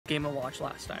Game & Watch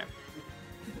last time.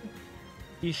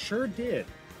 He sure did.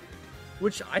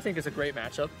 Which I think is a great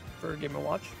matchup for Game &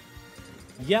 Watch.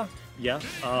 Yeah, yeah.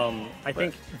 I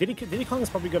think Diddy Kong is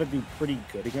probably going to do pretty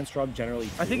good against Rob generally.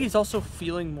 Too. I think he's also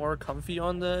feeling more comfy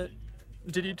on the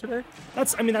Diddy today.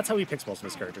 That's how he picks most of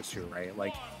his characters too, right?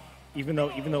 Like, even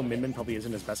though Min Min probably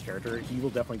isn't his best character, he will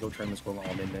definitely go tournaments going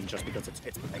all Min Min just because it's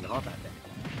paying off that day.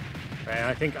 Right?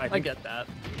 I think I get that.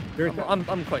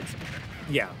 I'm quite similar.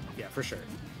 Yeah, for sure.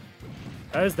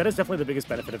 That is definitely the biggest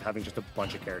benefit of having just a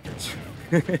bunch of characters.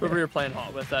 Whoever you're playing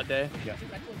hot with that day. Yeah.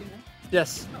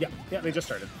 Yes. Yeah, they just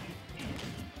started.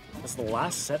 This is the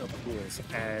last set of pools,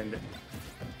 and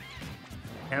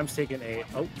Cam's taken a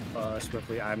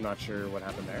swiftly. I'm not sure what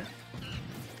happened there.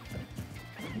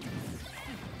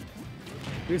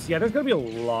 Yeah, there's gonna be a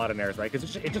lot of nairs, right?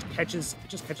 Because it just catches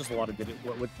a lot of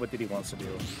what Diddy wants to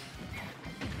do,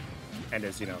 and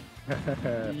is funny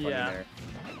there.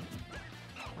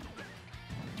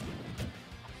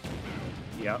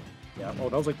 Yeah. Oh,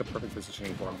 that was like the perfect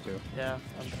positioning for him too. Yeah,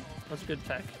 that's good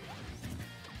tech.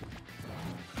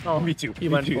 Oh, me too. He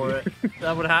went for it.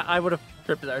 I would have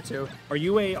tripped there too. Are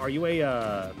you a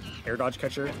air dodge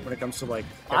catcher when it comes to like?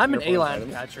 I'm an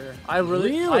A-line catcher. I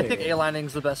think A-lining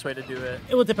is the best way to do it.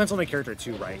 It depends on the character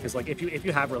too, right? Because like if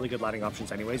you have really good landing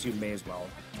options anyways, you may as well.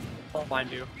 All mine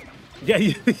do.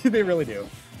 Yeah, they really do.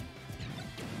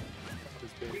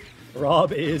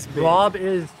 Rob is big. Rob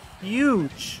is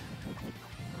huge.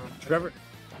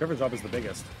 Trevor's Rob is the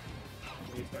biggest.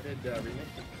 We started remake.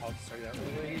 I'll start that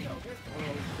really.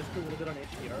 Just do a little bit on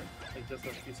HDR, like just a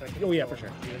few seconds. Oh yeah, for sure.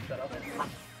 Set up.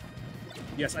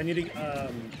 Yes, I need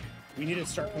to. We need to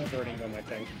start converting them, I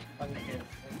think.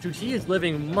 Dude, he is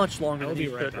living much longer than he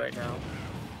be right could back. right now.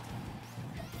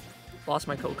 Lost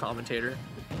my co-commentator.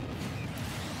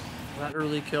 That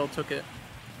early kill took it.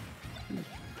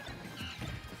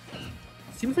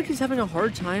 Seems like he's having a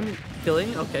hard time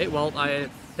killing. Okay, well, I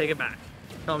take it back.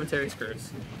 Commentary screws.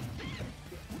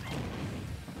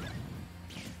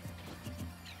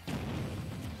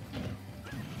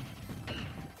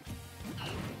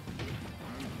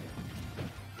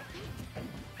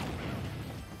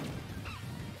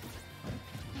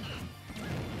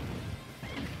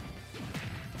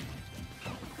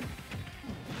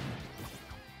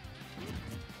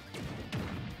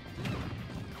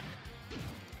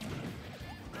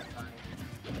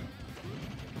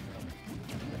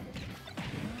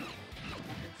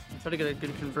 Try to get a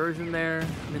good conversion there.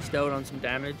 Missed out on some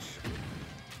damage.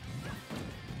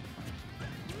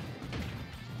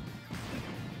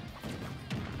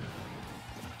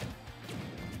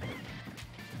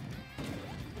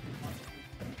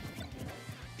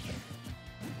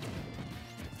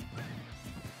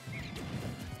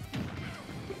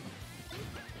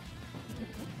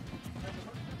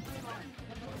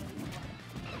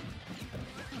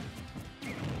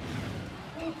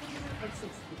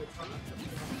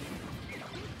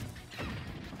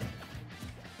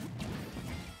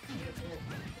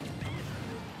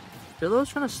 Billow's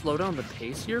trying to slow down the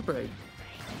pace here, but it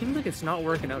seems like it's not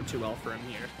working out too well for him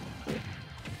here.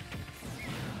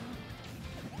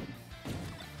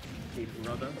 Okay,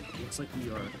 brother, looks like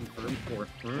we are confirmed for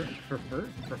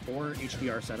four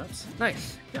HDR setups.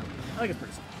 Nice. Yeah, I think it's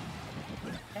pretty simple.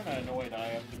 Kind of annoyed I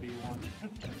have to be one.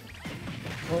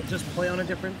 Well, just play on a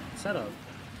different setup.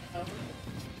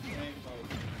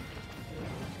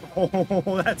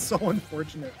 Oh, that's so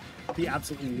unfortunate. He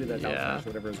absolutely needed that down smash,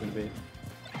 whatever it was going to be.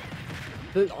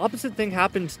 The opposite thing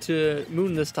happened to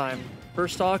Moon this time.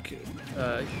 First stock,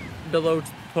 Billow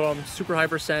put on super high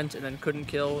percent and then couldn't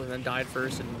kill and then died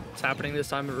first, and it's happening this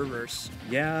time in reverse.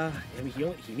 Yeah, I mean,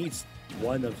 he needs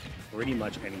one of pretty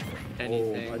much anything.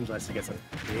 Oh, unless he gets a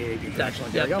big interaction.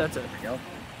 Yeah, There we go. that's it. There you go.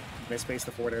 Nice space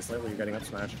to forward air slightly, you're getting up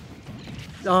smashed.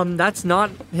 That's not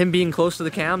him being close to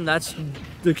the cam. That's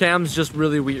the cam's just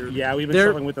really weird. Yeah, we've been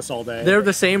struggling with this all day. They're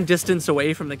the same distance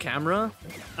away from the camera.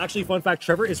 Actually, fun fact,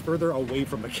 Trevor is further away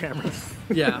from the camera.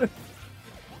 Yeah.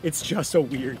 It's just a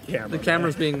weird camera. The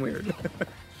camera's being weird.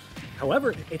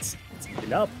 However, it's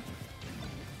heating up.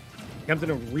 Cam's in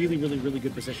a really, really, really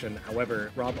good position.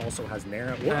 However, Rob also has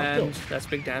Nair. And that's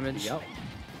big damage. Yep.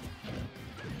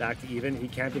 Back to even. He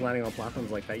can't be landing on platforms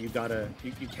like that. You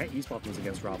can't use platforms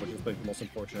against Rob, which is the most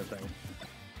unfortunate thing.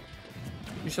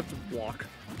 You just have to walk.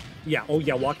 Yeah. Oh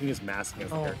yeah, walking is massive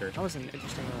against the character. That was an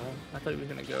interesting roll. I thought he was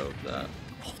gonna go with that.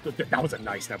 Oh, that was a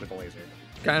nice snap with the laser.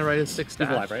 Kind of right at 6 dash.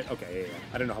 He's alive, right? Okay, yeah.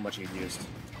 I don't know how much he had used.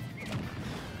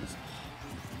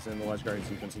 He's in the ledge guard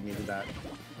sequence. He needed that.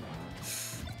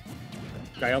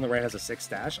 Guy on the right has a 6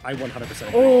 dash. I 100%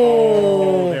 agree.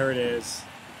 Oh, there it is.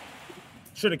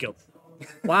 Should have killed.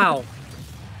 Wow.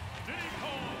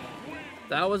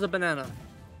 That was a banana.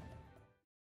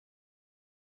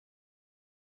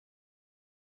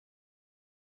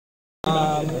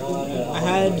 I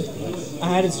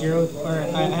had a zero, or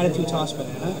I had a 2-toss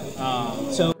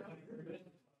banana. So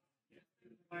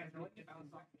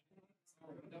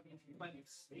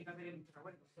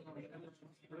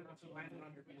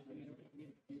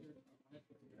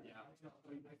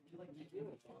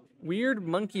Weird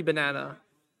monkey banana.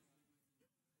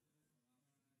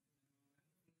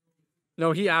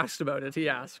 No, he asked about it. He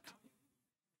asked.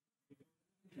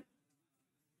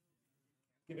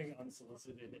 Giving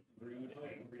unsolicited, rude,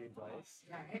 angry advice.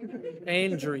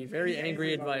 Angry, very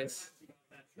angry advice.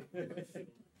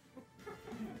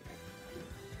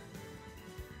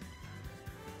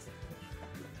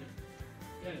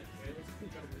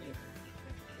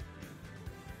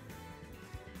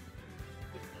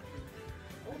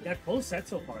 Yeah, close set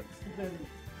so far.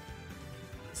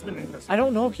 It's been interesting. I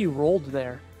don't know if he rolled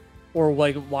there, or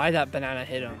like why that banana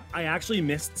hit him. I actually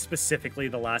missed specifically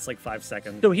the last like 5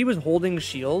 seconds. So he was holding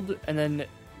shield, and then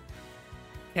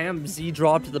Cam Z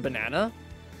dropped the banana,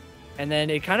 and then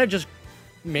it kind of just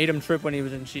made him trip when he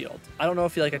was in shield. I don't know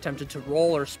if he like attempted to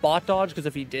roll or spot dodge, because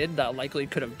if he did, that likely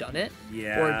could have done it.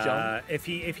 Yeah. Or jump. If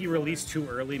he released too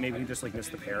early, maybe he just like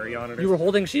missed the parry on it. Or You were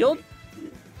holding shield?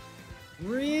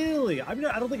 Really? I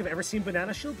don't think I've ever seen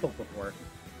banana shield poke before.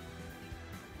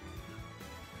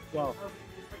 Well,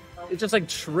 It just like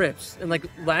trips and like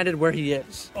landed where he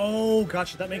is. oh,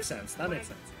 gotcha. That makes sense. That makes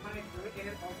sense.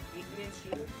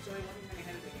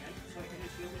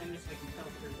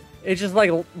 It just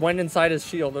like went inside his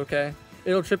shield. Okay,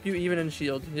 it'll trip you even in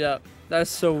shield. Yeah,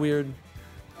 that's so weird.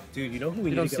 Dude, you know who we You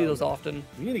need don't to see get those on? often.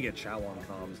 We need to get Chow on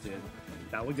comms, dude.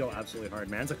 That would go absolutely hard.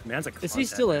 Man's a Is he content.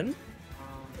 still in?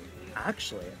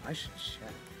 Actually, I should check.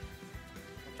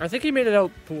 I think he made it out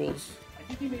pools. I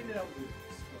think he made it out.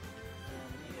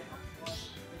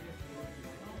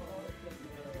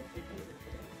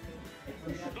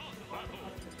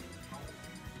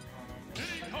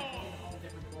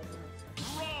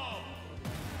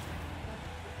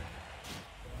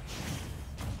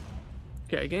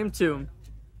 Okay, game 2.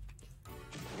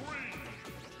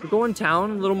 We're going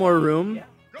town, a little more room.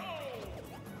 A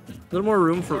little more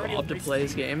room for Rob to play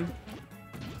his game.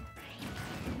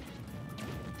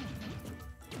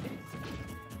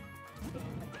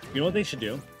 You know what they should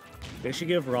do? They should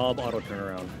give Rob auto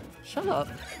turnaround. Shut up.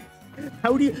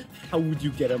 How would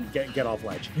you get him get off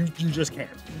ledge? You just can't.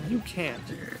 You can't.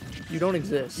 You don't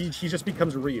exist. He just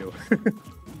becomes Ryu.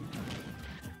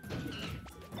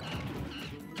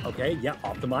 Okay, yeah,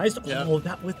 optimized. Yeah. Oh,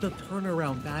 that with the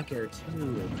turnaround back air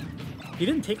too. He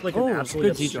didn't take like an Oh, absolutely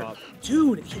good D-drop.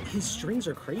 Dude, his strings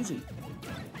are crazy.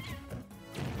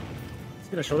 He's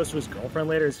gonna show this to his girlfriend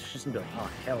later. She's just gonna be like, oh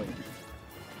hell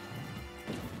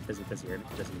yeah. Does he?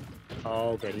 Oh,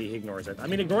 okay, he ignores it. I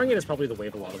mean, ignoring it is probably the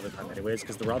wave a lot of the time anyways,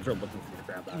 because the Robs are looking for you to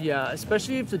grab that. Yeah,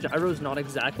 especially if the gyro's not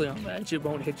exactly on ledge, it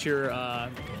won't hit your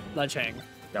ledge hang.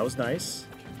 That was nice.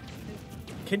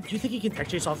 Do you think he can tech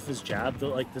chase off of his jab?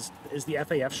 Is the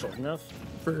FAF short enough?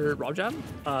 For Rob jab?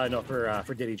 No,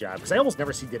 for Diddy jab. Because I almost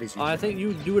never see Diddy's use I think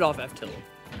you do it off F tilt.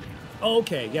 Oh,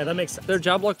 okay, yeah, that makes sense. Their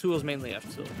jab block tool is mainly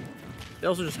F tilt. They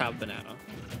also just have banana.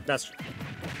 That's true.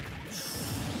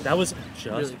 That was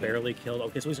just Really barely killed.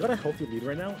 Okay, so he's got a healthy lead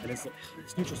right now, and his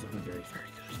neutral's looking very, very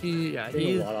good. Getting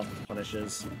He's a lot off his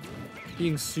punishes.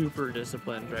 being super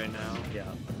disciplined right now. Yeah.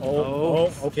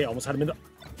 Oh. Okay, almost had him in the...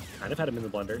 Kind of had him in the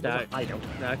blender. I don't.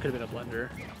 That could have been a blender.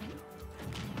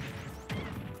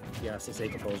 Yeah, Sasei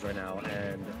composed right now,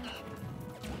 and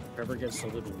Trevor gets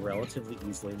sold relatively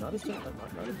easily. Not as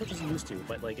much as he used to,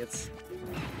 but like it's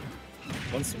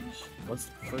once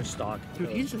first stock. Dude,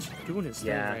 he's just doing his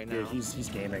thing right now. dude, he's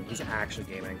gaming. He's actually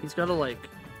gaming. He's gotta like...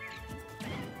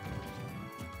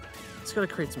 He's gotta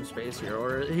create some space here,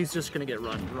 or he's just gonna get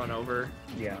run over.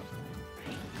 Yeah.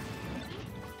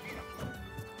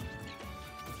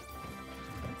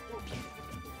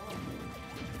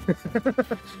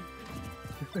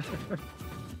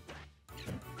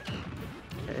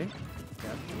 Okay.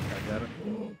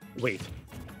 Wait.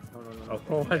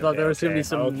 Oh, I thought there was gonna be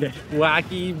some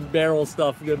wacky barrel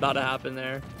stuff about to happen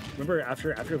there. Remember,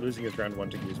 after losing his round 1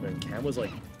 to Guzman, Cam was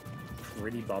like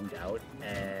pretty bummed out,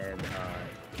 and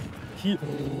he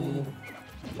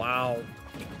Wow.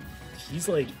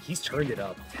 he's turned it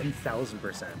up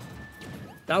 10,000%.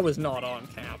 That was not on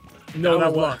cap. No, that that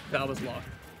was was- luck. That was luck.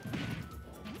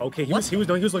 Okay, he was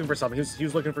looking for something. He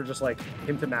was looking for just like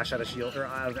him to mash out of shield or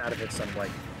out of hit some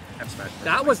like F smash.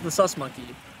 That was the sus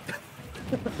monkey.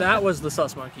 That was the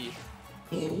sus monkey.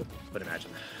 But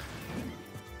imagine.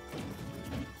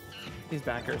 His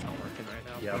backer's not working right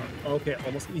now. Yeah. Okay,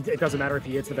 almost. It doesn't matter if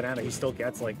he hits the banana. He still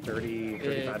gets like 30,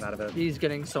 35 out of it. He's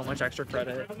getting so much extra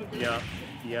credit. Yeah.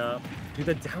 Yeah. Dude,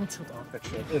 the down tilt off the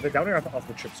chip. The down air off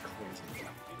the chip's crazy.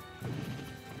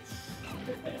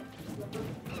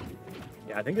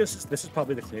 Yeah, I think this is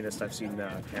probably the cleanest I've seen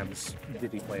Cam's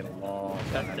Diddy play in a long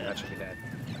time. That should be dead.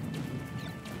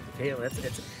 Okay,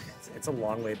 it's a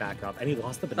long way back up, and he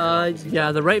lost the banana.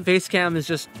 Yeah, the right face cam is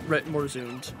just more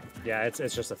zoomed. Yeah, it's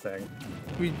just a thing.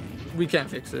 We can't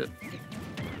fix it.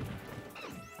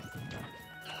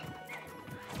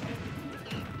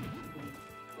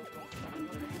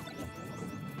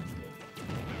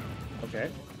 Okay.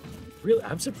 Really,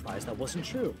 I'm surprised that wasn't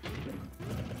true.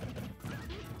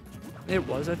 It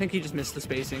was. I think he just missed the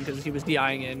spacing because he was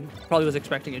DIing in. Probably was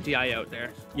expecting a DI out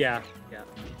there. Yeah. Yeah.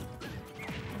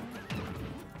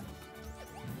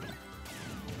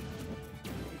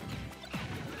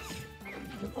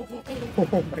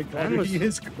 Oh my god, he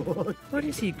is cooked. What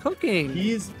is he cooking?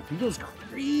 He goes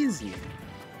crazy.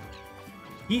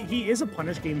 He is a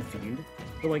punish game fiend,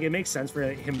 but like it makes sense for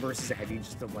him versus a heavy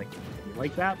just to like be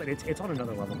like that, but it's on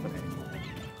another level today.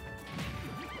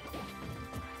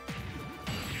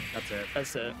 That's it.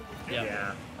 That's it. Yeah.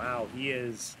 Yeah. Wow, he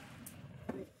is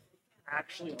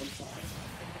actually on fire.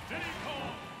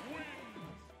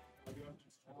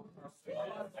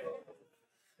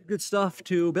 Good stuff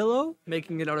to Billow,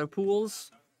 making it out of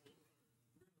pools.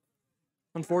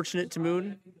 Unfortunate to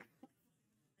Moon.